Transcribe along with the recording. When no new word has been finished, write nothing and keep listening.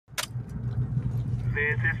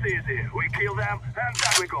This is easy. We kill them and then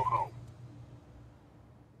we go home.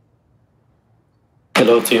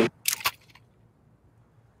 Hello, team.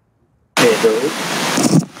 Hello.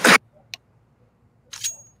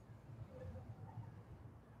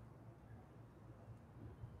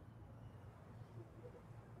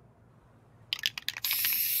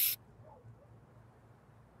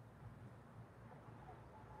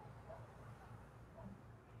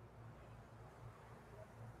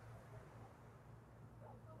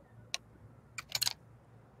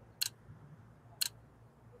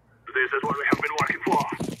 This is what we have been working for.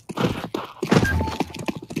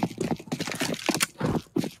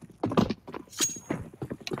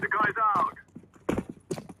 The guy's out.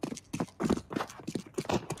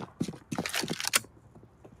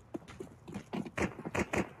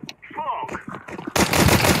 Smoke.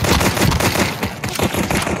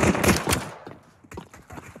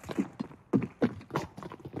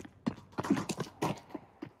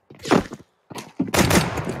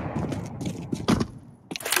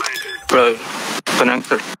 Bro,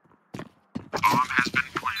 connector. Bomb has been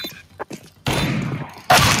planted.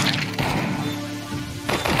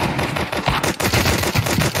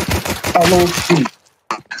 Hello, team.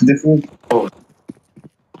 The food. Oh,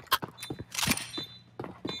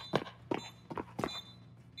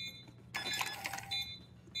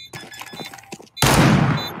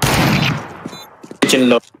 kitchen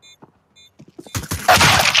low.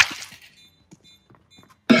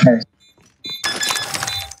 Nice.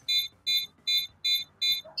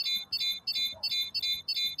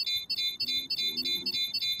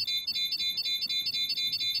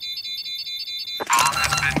 Bomb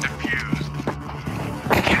has been defused.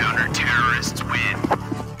 Counter-terrorists win.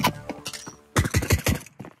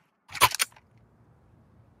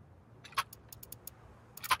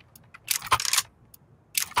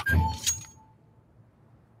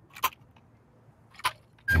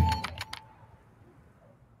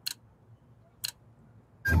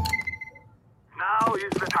 Now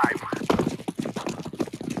is the time.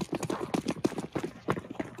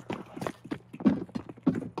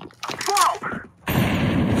 Smoke!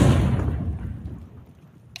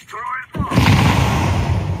 Throwing smoke!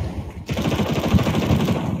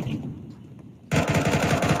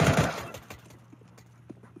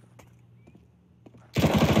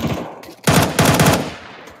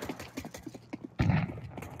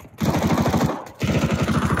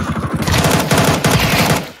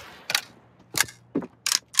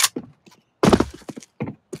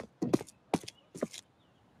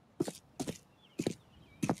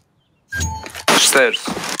 Stairs.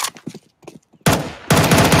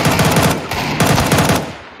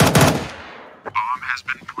 Bomb has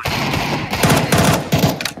been planted.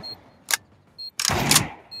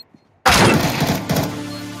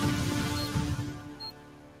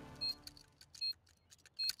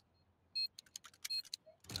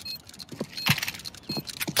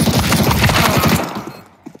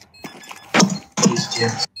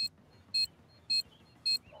 Yes.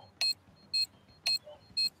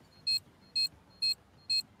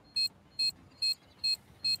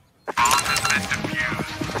 Bomb has been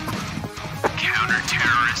defused.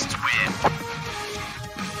 Counter-terrorists win.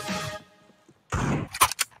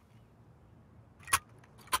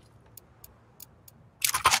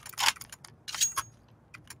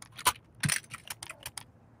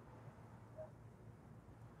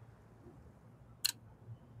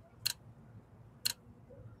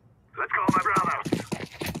 Let's go, my brother.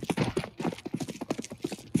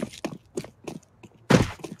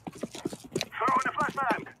 Throw in a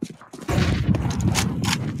flashbang.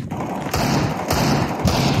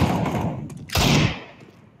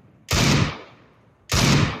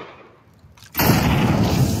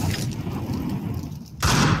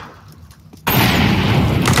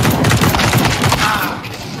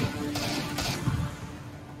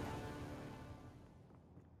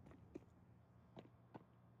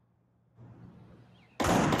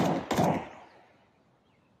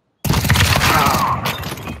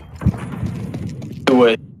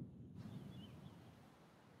 Away.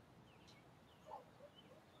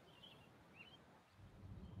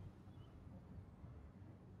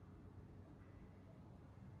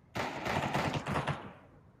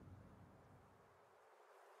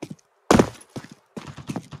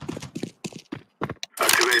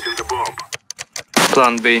 Activating the bomb.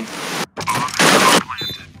 Plan B. Bomb has been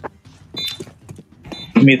planted.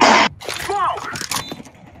 Mid. Smoke!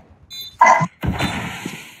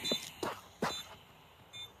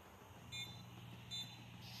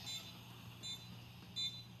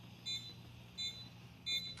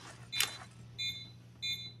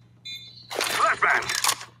 Flashbang!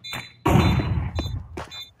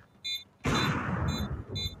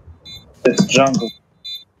 That's jungle.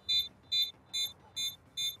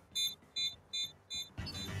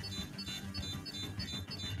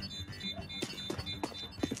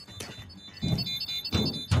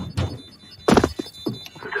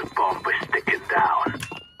 The bomb is sticking down.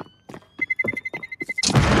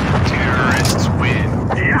 Terrorists win.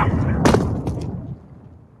 Yeah.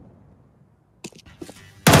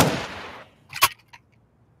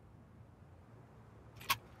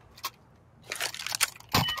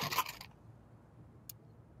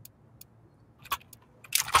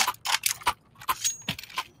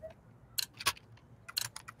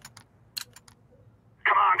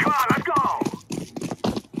 Come on, let's go!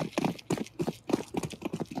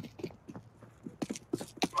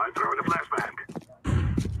 I'm throwing a flashbang.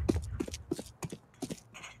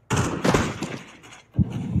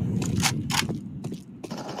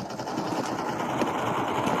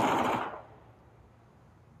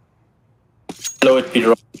 Low HP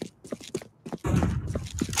drop.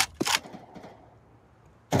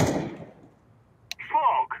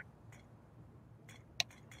 Smoke!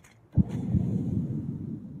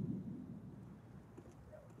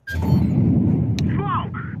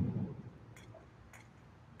 Smoke!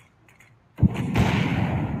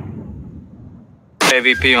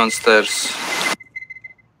 AVP on stairs.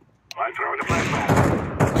 I'm throwing a flashbang.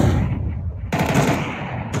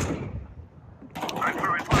 I'm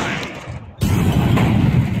throwing fire.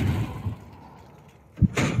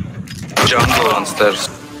 Jungle on stairs.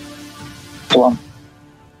 One.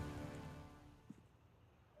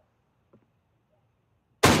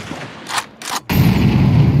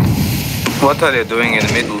 What are you doing in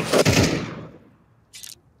the middle?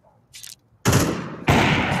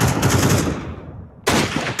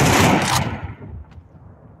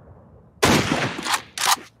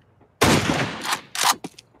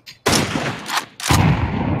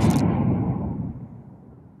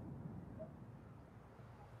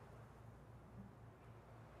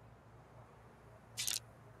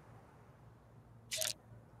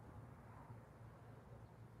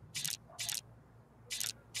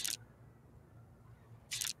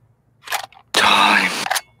 Time.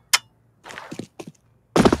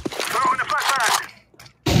 Throwing a flashbang.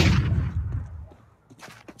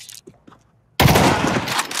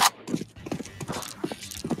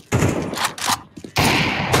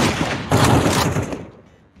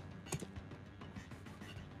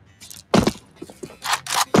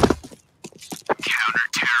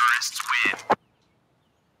 Counter-terrorists win.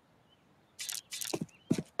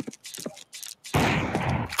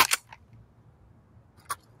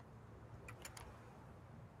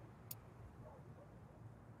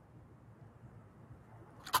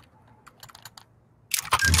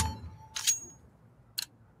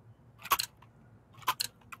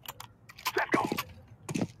 Let's go.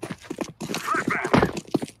 Flashbang.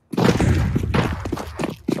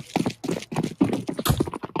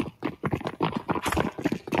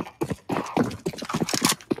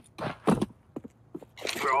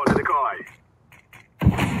 Throw the decoy.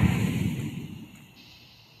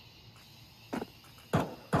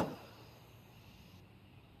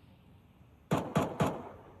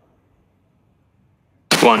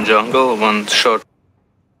 One jungle, one short.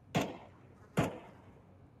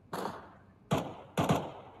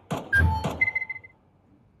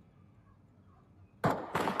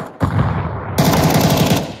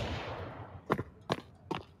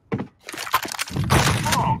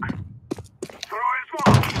 Smoke. Throwing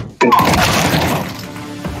smoke.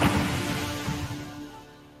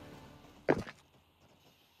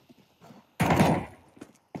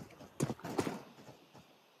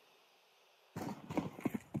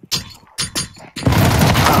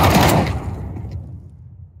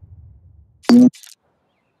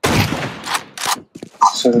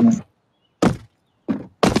 Seven.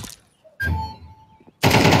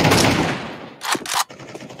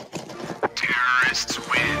 Terrorists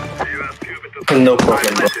win. You have cubic to No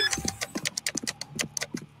problem, bro.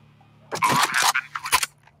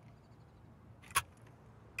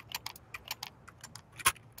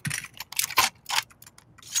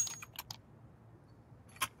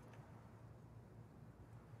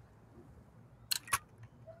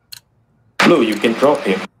 Blue, you can drop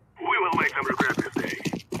him. We will make them regret this day.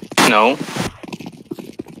 No.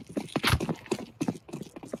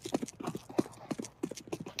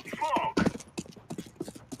 Smoke.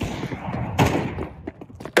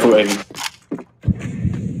 Ready.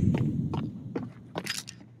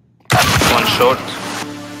 One short.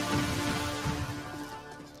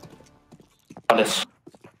 Palace.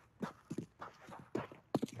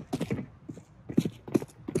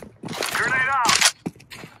 Grenade out.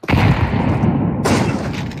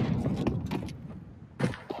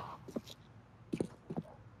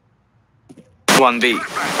 One B.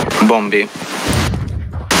 Bomb B.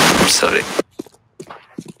 Sorry.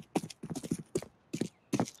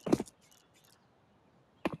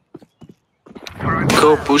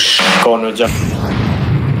 Go push. Corner jump.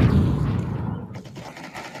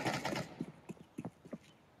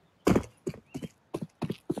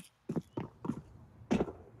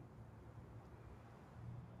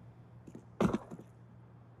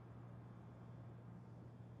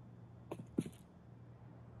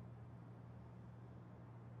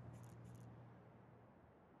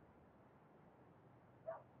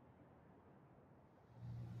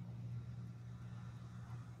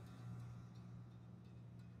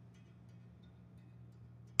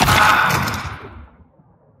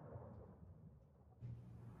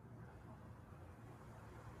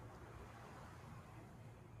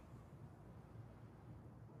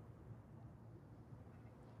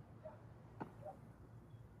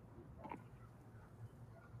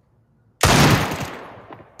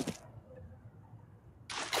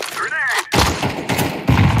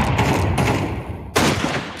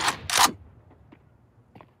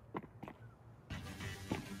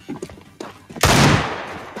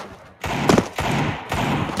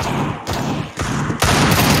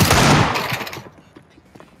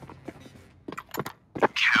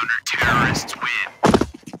 Counter-terrorists win.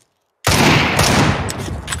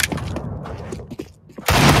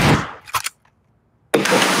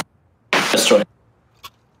 Destroy.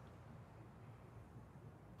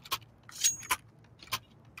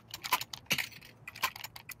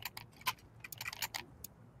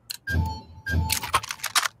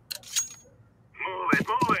 Move it,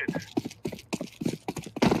 move it.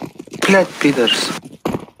 Блять, пидорс.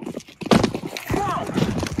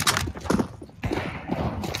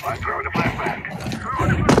 I'm throwing a flashbang.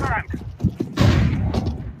 Throwing a flashbang.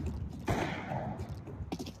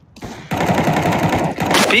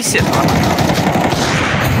 Писит.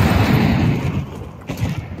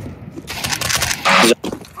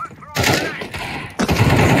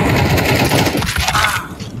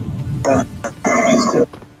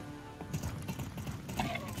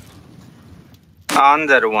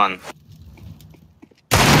 Under one.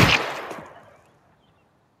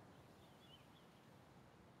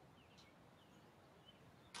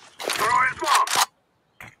 Throwing smoke.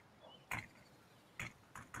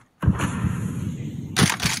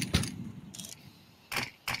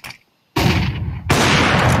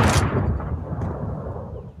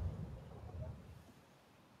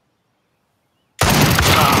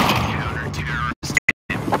 Counter-terrorists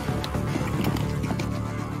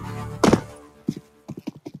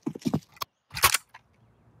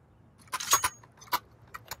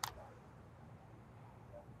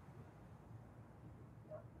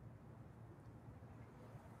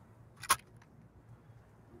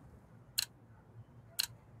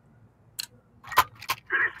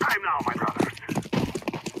It is time now, my brothers.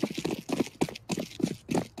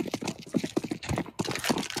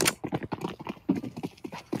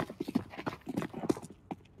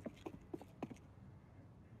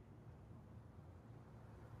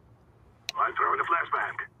 I'm throwing a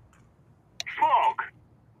flashbang. Smoke.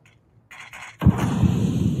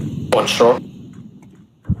 One short.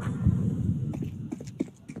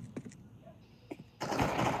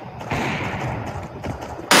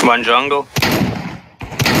 One jungle.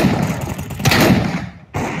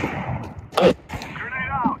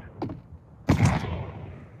 Grenade out.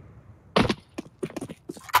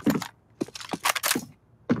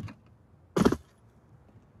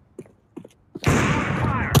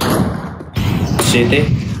 Fire. City.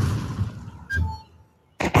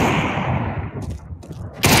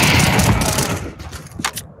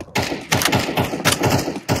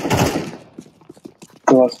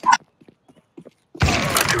 Close.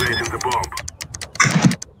 Activating the bomb.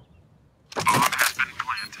 bomb has been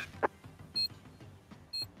planted.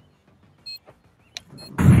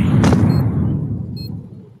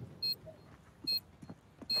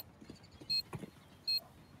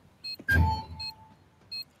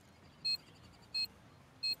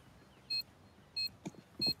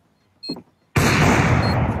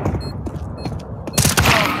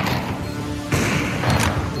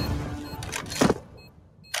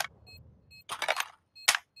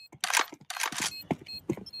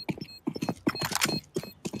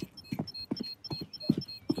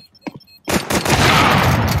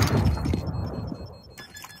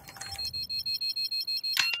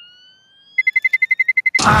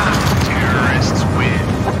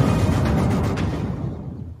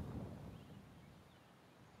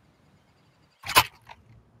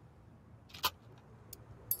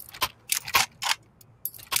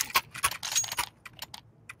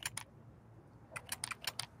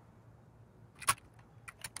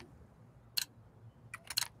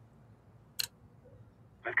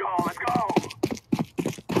 go, let's go.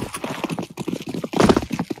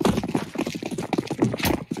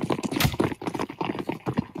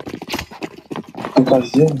 Какая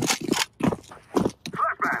зелень?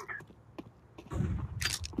 Flashbang.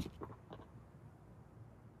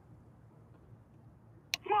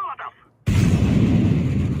 Молотов.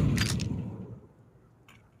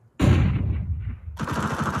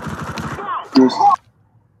 Есть.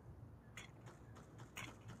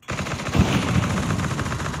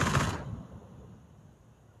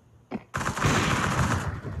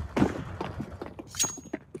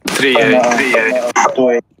 Three A.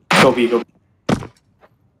 Кто это? Go B, go.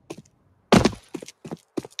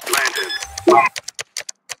 Planted.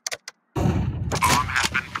 Bomb has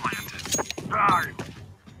been planted. Darn.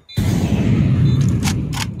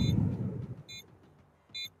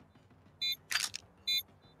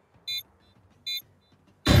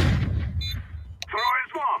 Throw in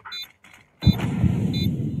smoke.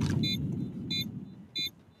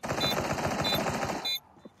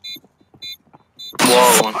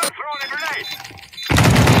 Wall one. I'm throwing a grenade.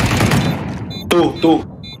 Two.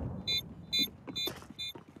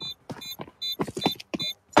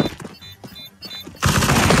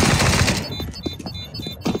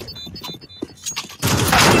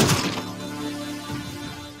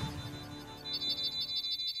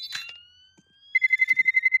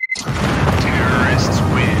 Terrorists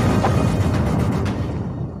win.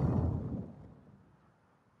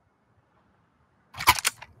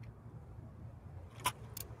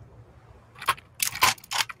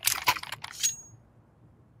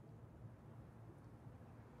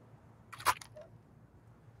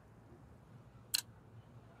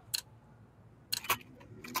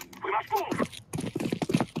 We must move.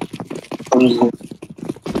 Повезло.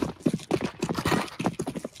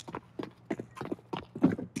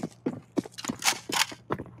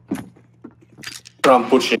 From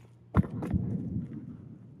pushing.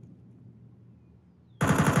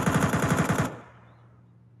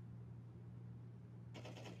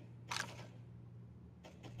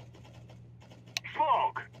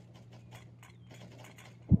 Smoke.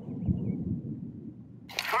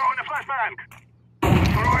 Throw in the flashbang.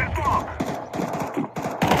 Throw in smoke.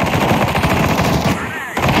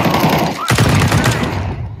 Grenade.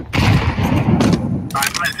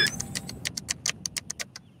 I'm planted.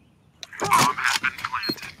 Bomb has been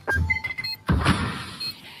planted.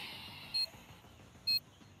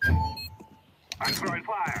 I'm throwing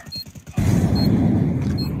fire.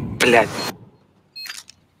 Блять.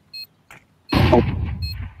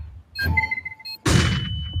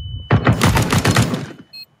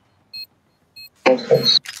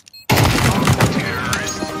 Осталось.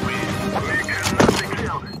 Terrorists win. We cannot be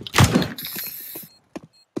killed.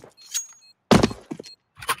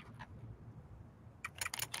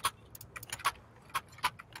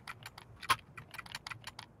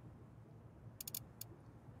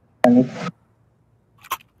 Они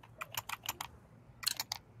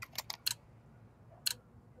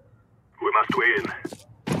We must win.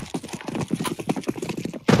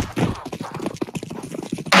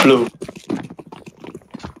 Blue.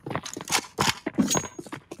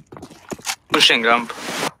 Pushing ramp.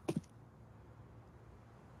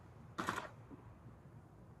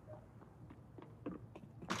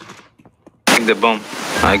 Take the bomb.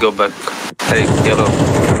 I go back. Take yellow.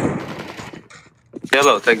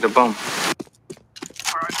 Yellow, take the bomb.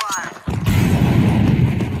 Throwing fire.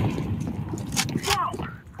 Smoke.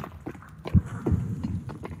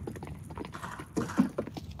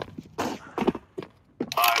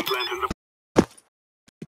 I'm planting the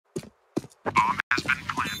Bomb has been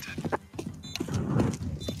planted.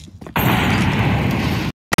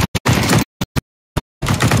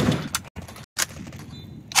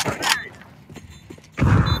 grenade.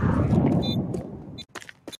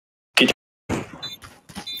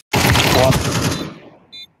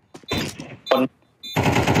 One.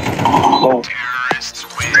 Low. Terrorists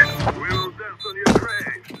win. We'll dance on your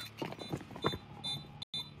grave.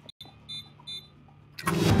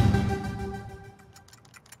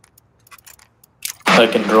 I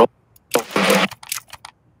can drop.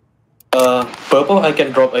 Purple, I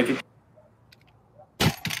can drop AV.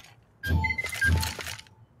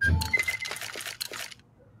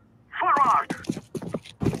 Forward.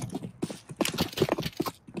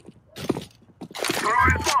 Throw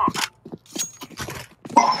in smoke.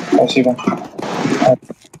 Спасибо.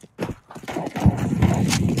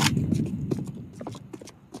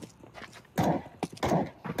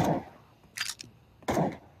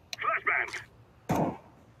 Flashbang.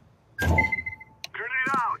 Grenade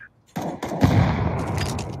out.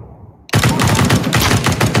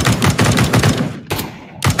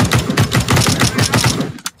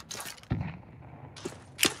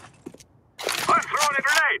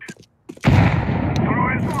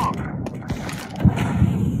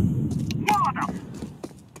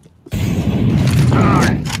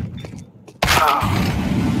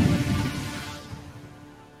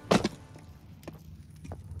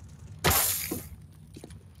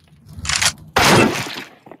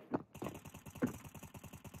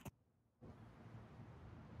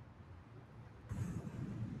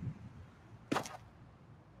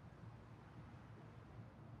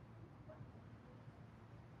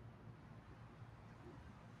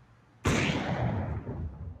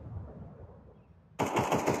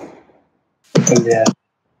 Yeah.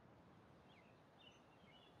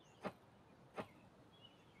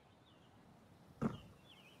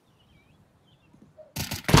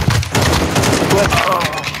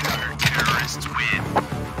 Terrorists win.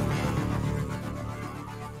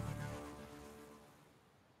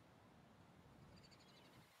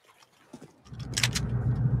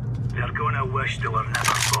 They're gonna wish they were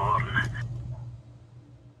never born.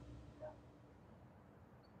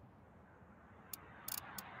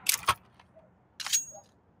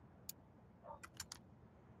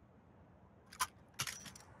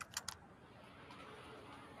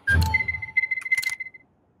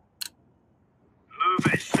 Move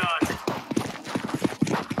it, son.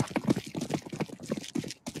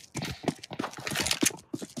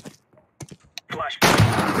 Flash.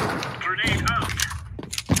 Grenade out.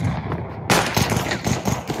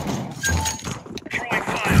 Throwing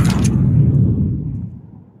fire.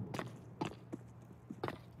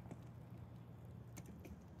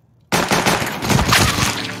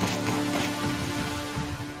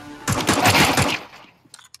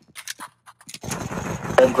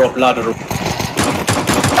 Bomb drop ladder.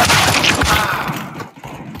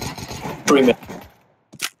 3 minutes.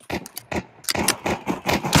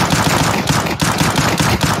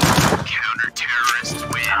 Counter-terrorists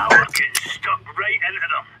win. We're getting stuck right into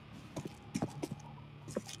them.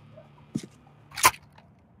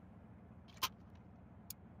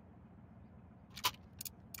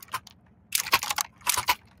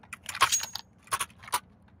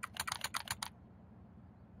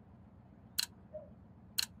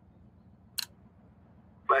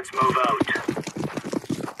 Let's move out.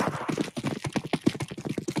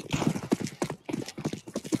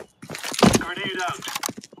 Grenade out.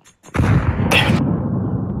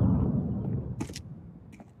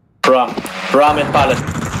 Ram and pallet.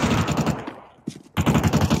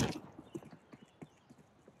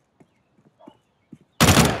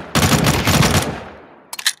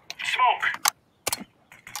 Smoke.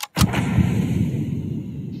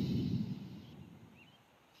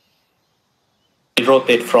 He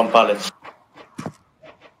rotate from pallets.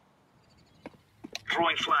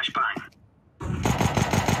 Throwing flashbang.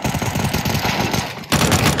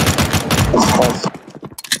 False.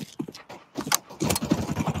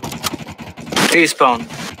 Respawn.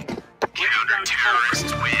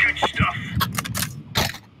 Counter-terrorists win. Good stuff.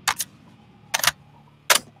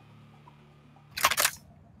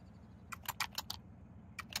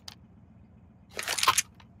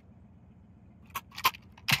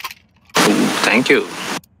 Thank you.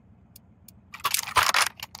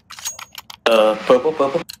 Purple. We're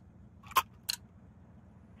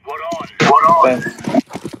on. We're on. Thanks.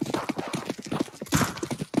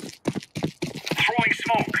 Throwing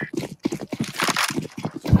smoke.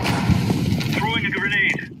 Throwing a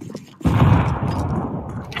grenade.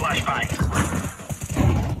 Flashbang.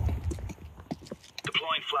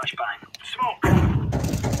 Deploying flashbang. Smoke.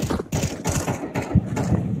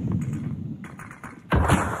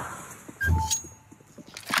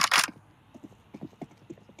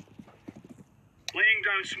 Laying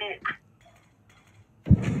down smoke.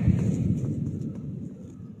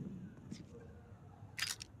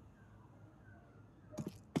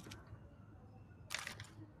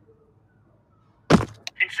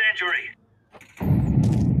 Incendiary.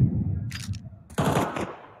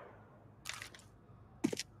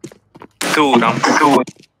 Two, Ram. Two.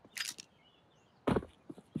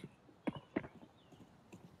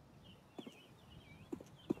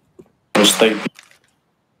 Mistake.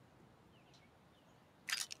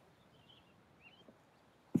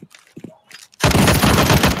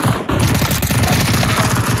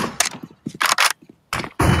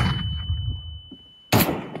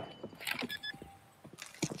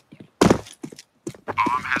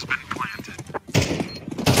 Bomb has been planted.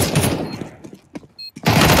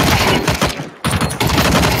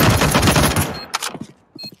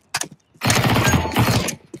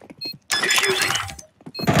 Diffusing.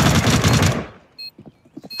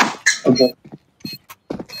 Okay.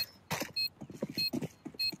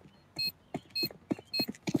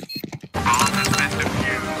 Bomb has been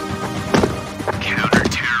defused.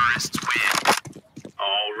 Counter-terrorists win.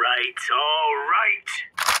 All right, all right.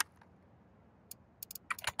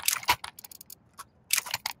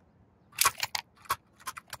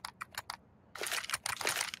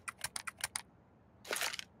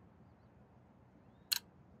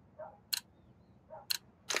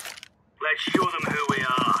 Let's show them who we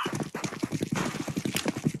are.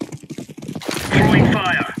 Throwing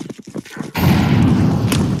fire.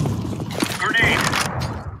 Grenade.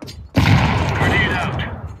 Grenade out.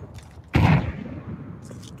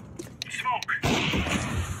 Smoke.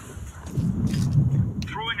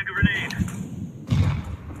 Throwing a grenade.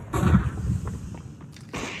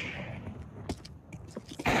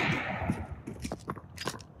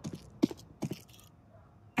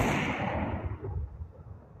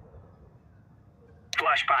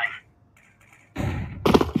 flashbang.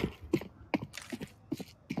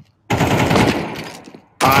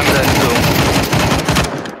 I'm dead too.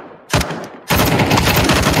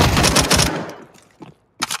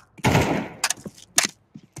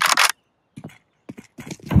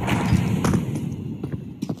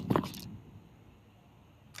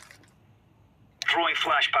 Throwing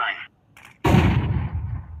flashbang.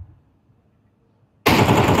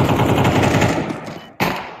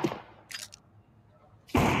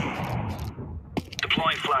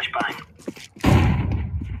 Deploying flashbang.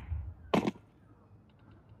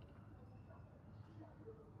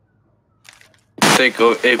 Take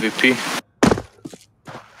AVP.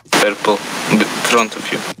 Purple. In front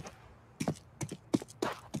of you.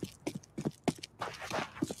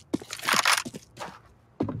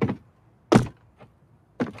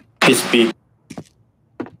 He's B.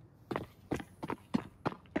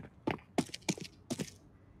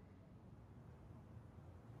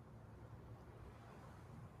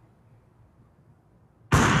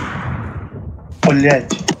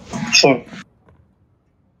 Блять. Шо?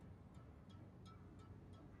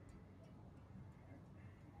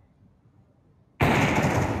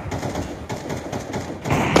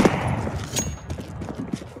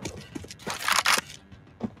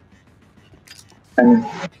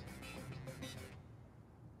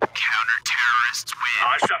 Counter-terrorists win.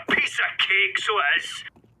 Oh, it's a piece of cake, so it is.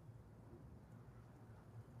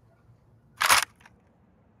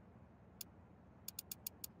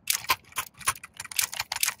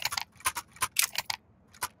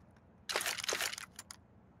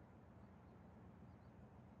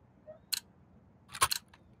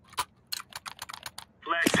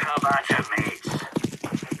 Let's have at it, mates.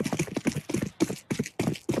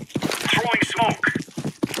 Throwing smoke.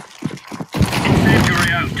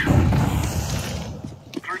 Incendiary out.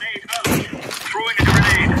 Grenade out. Throwing a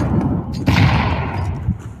grenade.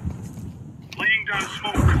 Laying down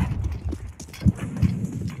smoke.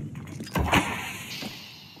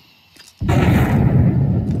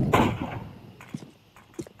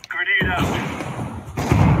 Grenade out.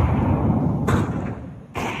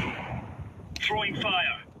 Throwing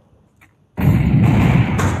fire.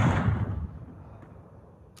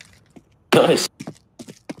 Nice.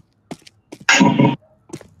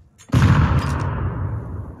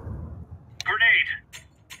 Grenade.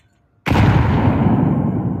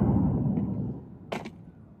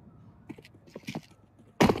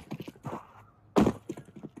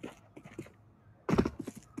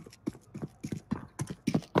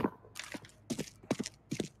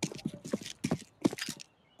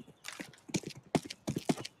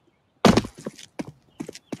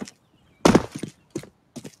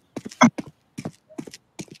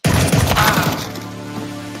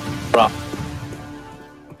 Bro.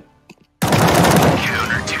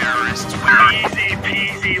 Counter-terrorists win. Easy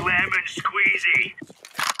peasy lemon squeezy.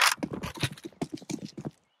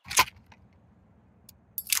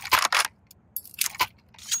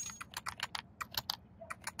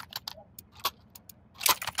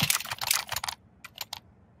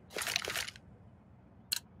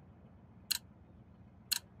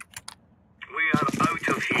 We are out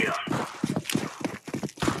of here.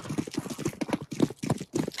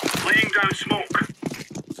 Laying down smoke.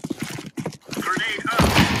 Grenade out.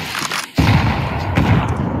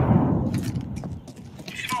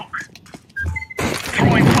 Smoke.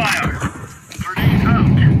 Throwing fire. Grenade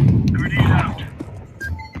out. Grenade out.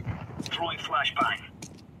 Throwing flashbang.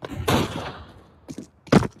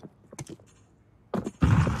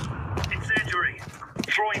 Incendiary.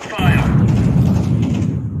 Throwing fire.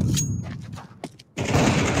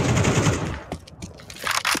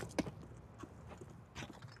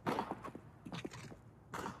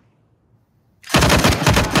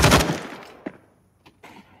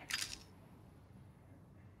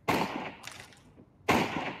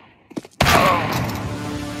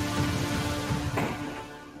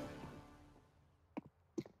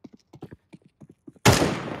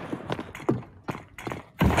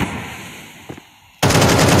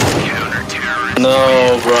 Counter-terrorists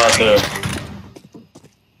No, brother.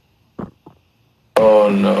 Oh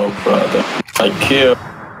no, brother. I killed.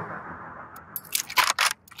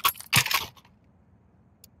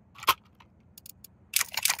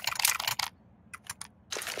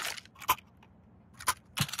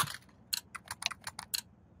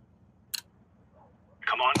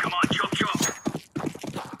 Come on, chop chop.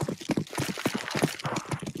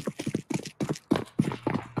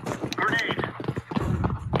 Grenade.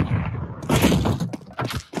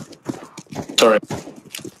 Sorry.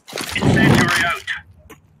 Incendiary out.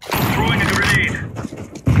 Throwing a grenade.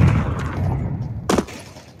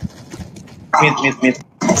 Mid.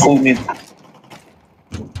 Full mid.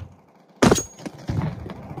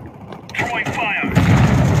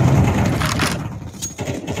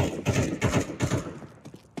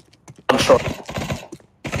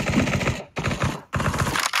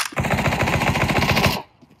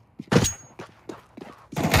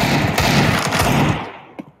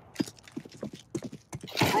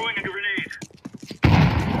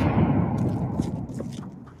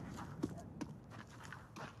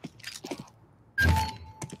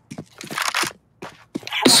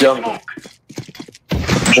 jungle.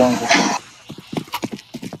 Jungle.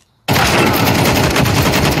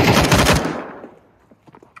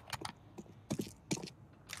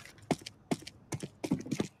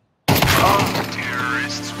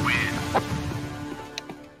 Terrorists win.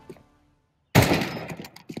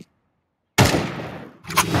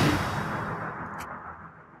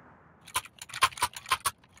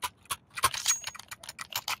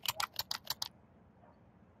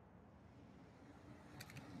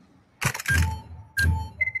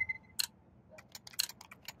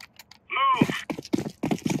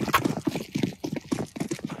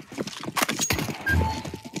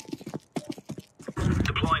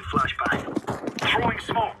 Deploying flashbang. Throwing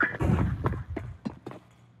smoke.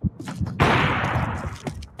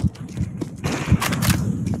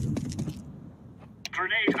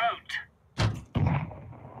 Grenade out.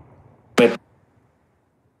 Mid.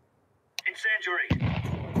 Incendiary.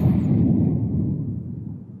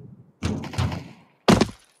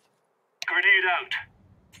 Grenade out.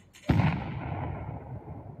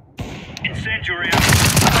 Incendiary out.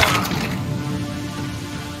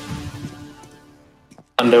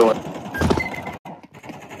 Under one.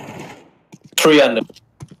 3 under.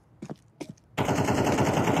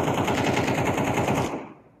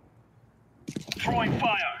 Throwing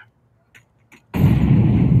fire.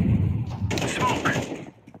 Smoke.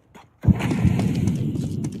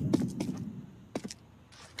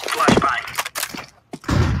 Flashbang.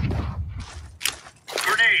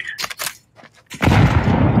 Grenade.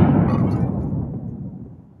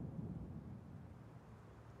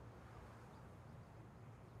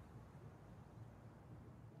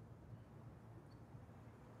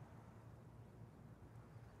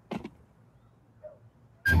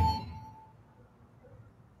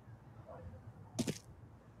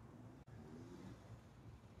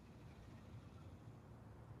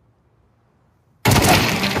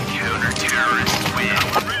 Counter-terrorists win.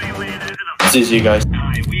 Really lean into the GG guys.